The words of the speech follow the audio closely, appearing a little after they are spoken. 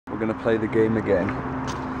going to play the game again.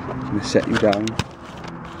 I'm going to set you down.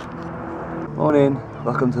 Morning,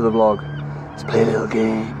 welcome to the vlog. Let's play a little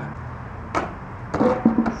game.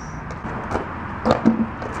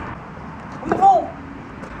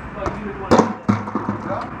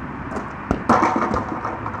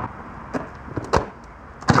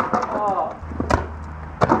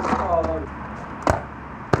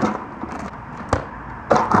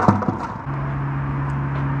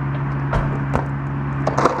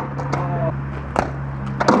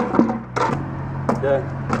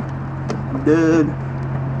 I'm done.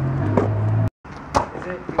 Is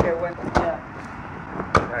it? You get one? Yeah.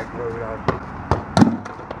 Right, roll it out.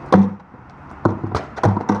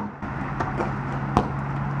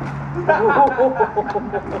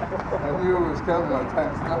 I knew it was coming. I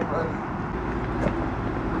tensed up, right?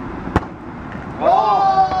 Oh!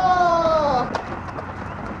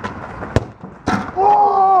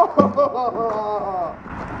 Oh!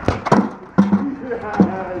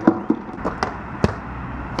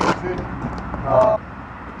 Oh.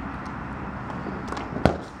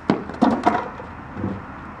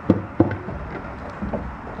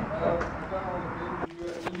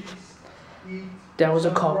 There was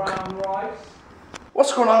a cock.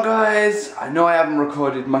 What's going on, guys? I know I haven't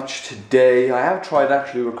recorded much today. I have tried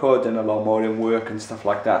actually recording a lot more in work and stuff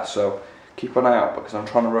like that, so keep an eye out because I'm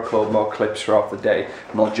trying to record more clips throughout the day,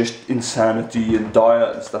 not just insanity and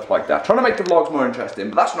diet and stuff like that. Trying to make the vlogs more interesting,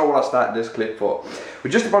 but that's not what I started this clip for.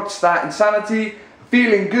 We're just about to start insanity,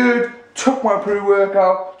 feeling good, took my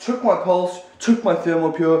pre-workout, took my pulse, took my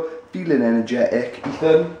Thermopure, feeling energetic.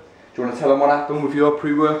 Ethan, do you want to tell them what happened with your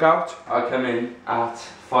pre-workout? I came in at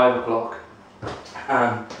 5 o'clock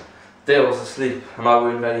and Dale was asleep and I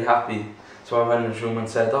wasn't very happy, so I went in his room and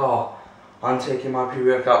said, "Oh, I'm taking my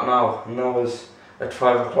pre-workout now," and that was at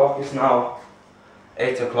 5 o'clock. It's now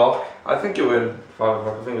 8 o'clock. I think it was 5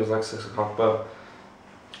 o'clock, I think it was like 6 o'clock, but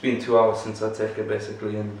it's been 2 hours since I take it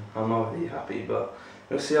basically, and I'm not really happy, but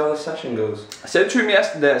we'll see how the session goes. I said to him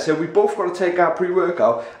yesterday, I said we both got to take our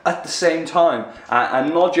pre-workout at the same time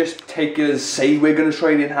and not just take it as say we're going to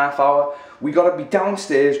train in half hour. We got to be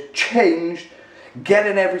downstairs, changed,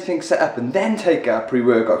 getting everything set up and then take our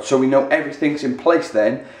pre-workout so we know everything's in place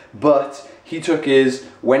then. But he took his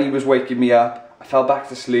when he was waking me up. I fell back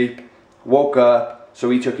to sleep, woke up, so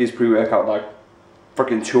he took his pre-workout like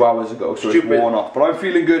freaking 2 hours ago, so it's worn off. But I'm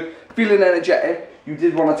feeling good, feeling energetic. You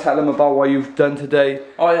did want to tell him about what you've done today?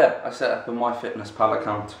 Oh yeah, I set up a MyFitnessPal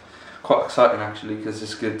account. Quite exciting actually, because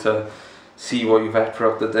it's good to see what you've had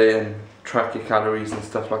throughout the day and track your calories and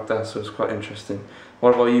stuff like that, so it's quite interesting.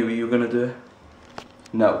 What about you? Are you going to do it?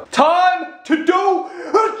 No. Time to do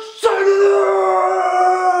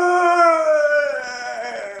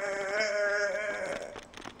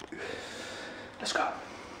Let's go.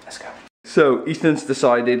 Let's go. So Ethan's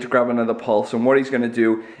decided to grab another pulse, and what he's going to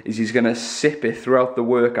do is he's going to sip it throughout the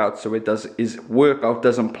workout so it does his workout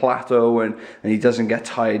doesn't plateau and he doesn't get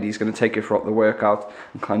tired. He's going to take it throughout the workout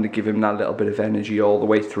and kind of give him that little bit of energy all the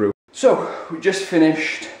way through. So we just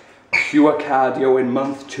finished pure cardio in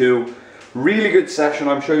month 2. Really good session.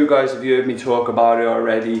 I'm sure you guys have heard me talk about it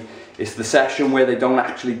already. It's the session where they don't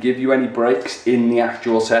actually give you any breaks in the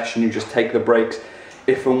actual session. You just take the breaks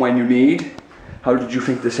if and when you need. How did you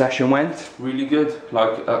think the session went? Really good.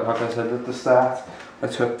 Like I said at the start, I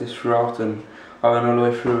took this throughout and I went all the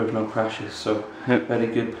way through with no crashes. So very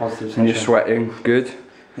good, positive session. And you're sweating good?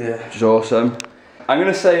 Yeah. Which is awesome. I'm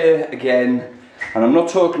going to say it again, and I'm not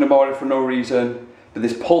talking about it for no reason, but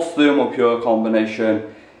this Pulse Thermopure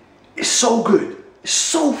combination is so good. It's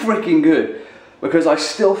so freaking good. Because I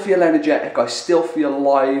still feel energetic, I still feel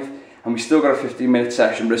alive, and we still got a 15-minute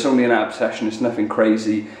session, but it's only an ab session, it's nothing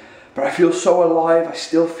crazy. But I feel so alive, I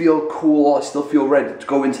still feel cool, I still feel ready to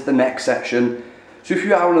go into the next session. So if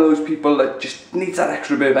you are one of those people that just needs that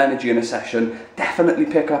extra bit of energy in a session, definitely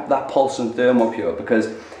pick up that Pulse and Thermopure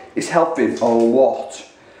because it's helping a lot.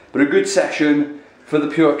 But a good session for the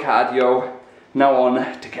pure cardio. Now on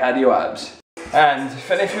to cardio abs. And if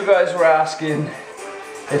any of you guys were asking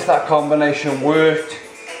if that combination worked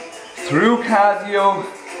through cardio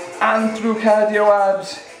and through cardio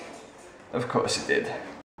abs, of course it did.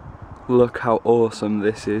 Look how awesome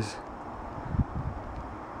this is.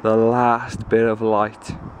 The last bit of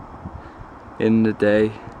light in the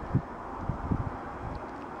day.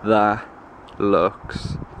 That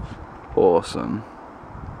looks awesome.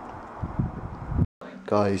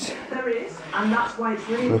 Guys,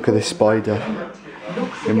 look at this spider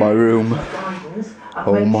in my room.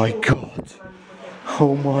 Oh my god.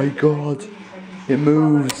 Oh my god. It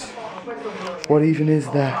moves. What even is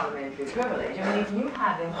that?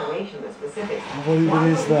 What even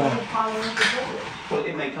is that?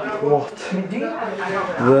 What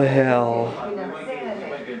the hell?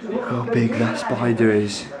 Look how big that spider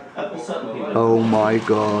is. Oh my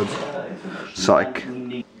god. Psych.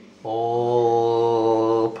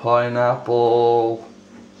 Oh, pineapple.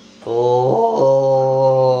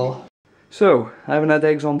 Oh. So, I haven't had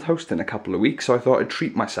eggs on toast in a couple of weeks, so I thought I'd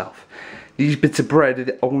treat myself. These bits of bread are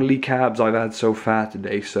the only carbs I've had so far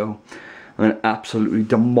today, so I'm going to absolutely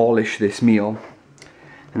demolish this meal.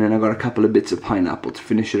 And then I've got a couple of bits of pineapple to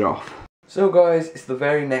finish it off. So guys, it's the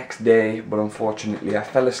very next day, but unfortunately I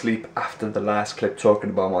fell asleep after the last clip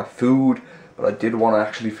talking about my food. But I did want to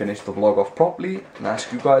actually finish the vlog off properly and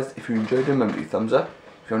ask you guys if you enjoyed it, remember to thumbs up.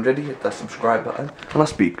 If you haven't already, hit that subscribe button. And I'll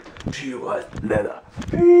speak to you guys later.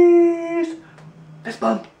 Peace! Fist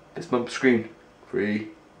bump screen. 3,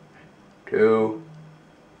 2,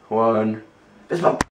 1. Fist bump.